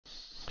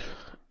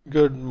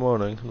Good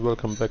morning and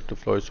welcome back to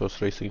Floyd's horse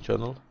racing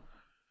channel,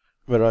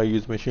 where I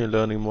use machine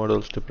learning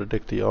models to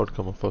predict the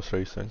outcome of horse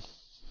racing.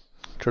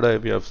 Today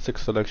we have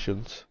 6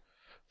 selections,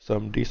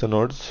 some decent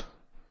odds,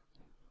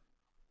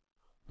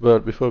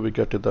 but before we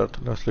get to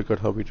that, let's look at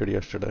how we did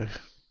yesterday.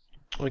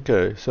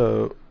 Okay,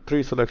 so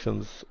 3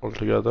 selections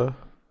altogether.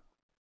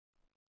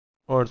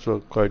 Odds were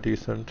quite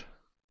decent.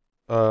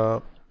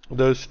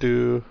 Those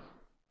two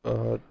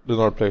do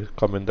not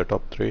come in the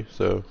top 3,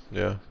 so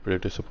yeah, pretty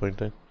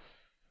disappointing.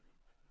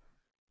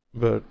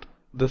 But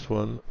this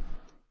one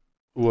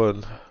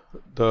won.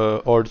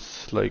 The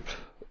odds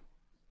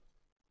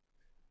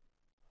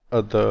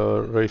at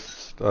the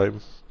race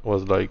time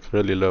was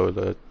really low.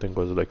 I think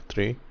was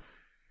 3.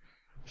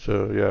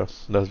 So yeah,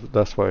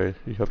 that's why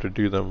you have to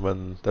do them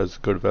when there's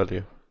good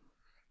value.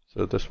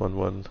 So this one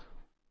won,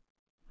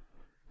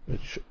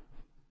 which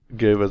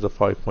gave us a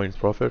 5-point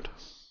profit.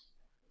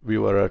 We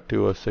were at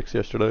 206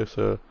 yesterday,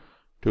 so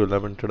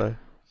 211 today.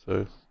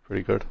 So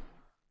pretty good.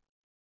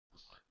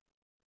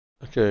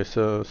 Okay,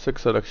 so 6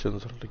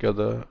 selections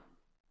altogether.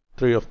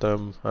 3 of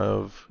them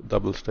have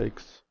double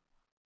stakes.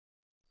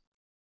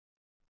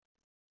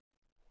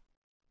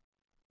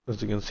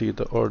 As you can see,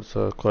 the odds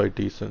are quite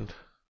decent.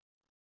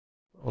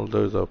 All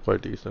those are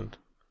quite decent.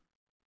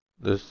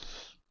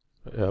 This,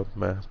 yeah,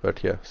 meh,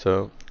 but yeah,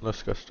 so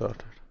let's get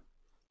started.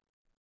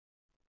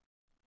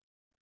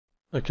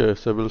 Okay,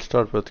 so we'll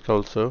start with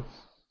Calcio.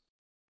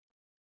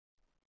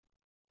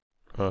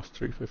 Oh, it's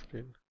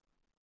 315.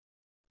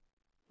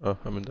 Oh,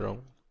 I'm in the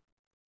wrong.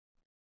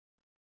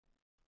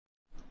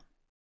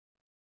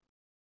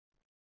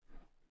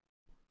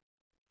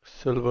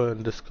 Silver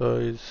in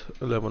Disguise,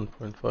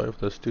 11.5.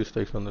 There's 2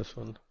 stakes on this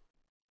one.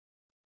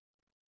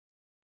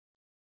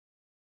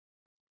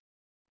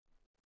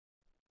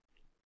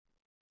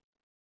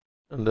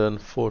 And then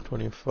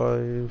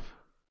 425,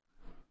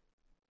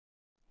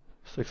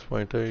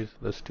 6.8.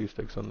 There's 2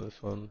 stakes on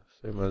this one,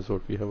 same as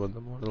what we have on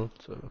the model.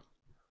 So,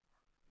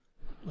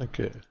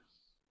 okay.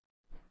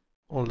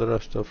 All the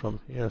rest are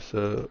from here.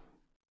 So,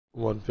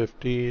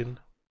 115.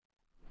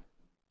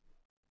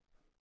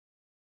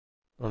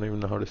 I don't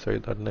even know how to say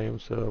that name,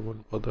 so I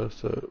won't bother.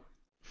 So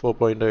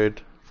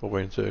 4.8,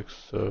 4.6,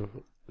 so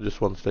just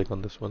 1 stake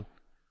on this one.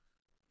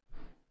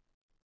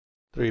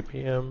 3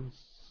 p.m.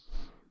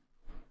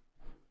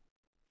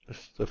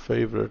 It's the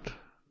favorite.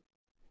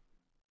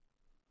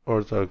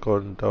 Odds are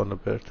going down a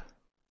bit.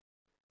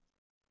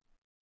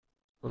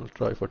 I'll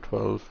try for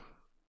 12.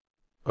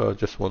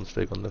 Just 1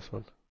 stake on this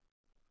one.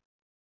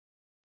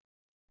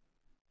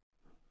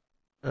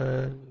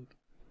 And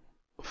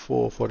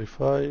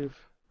 4.45.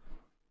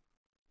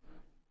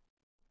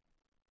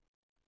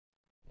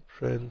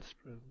 Prince.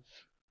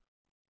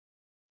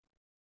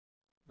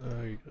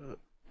 There you go.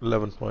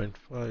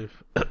 11.5.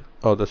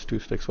 Oh, there's 2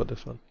 stakes for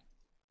this one.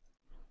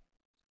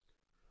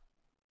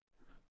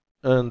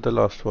 And the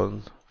last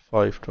one,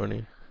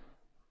 5.20.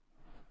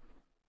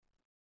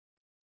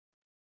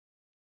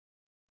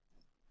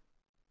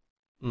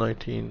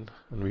 19,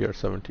 and we are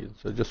 17.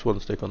 So just 1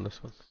 stake on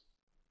this one.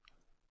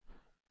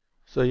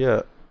 So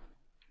yeah,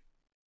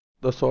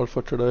 that's all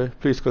for today.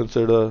 Please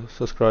consider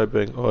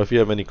subscribing, or if you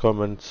have any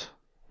comments,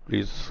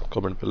 please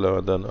comment below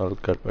and then I'll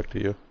get back to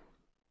you.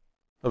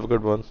 Have a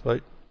good one.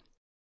 Bye.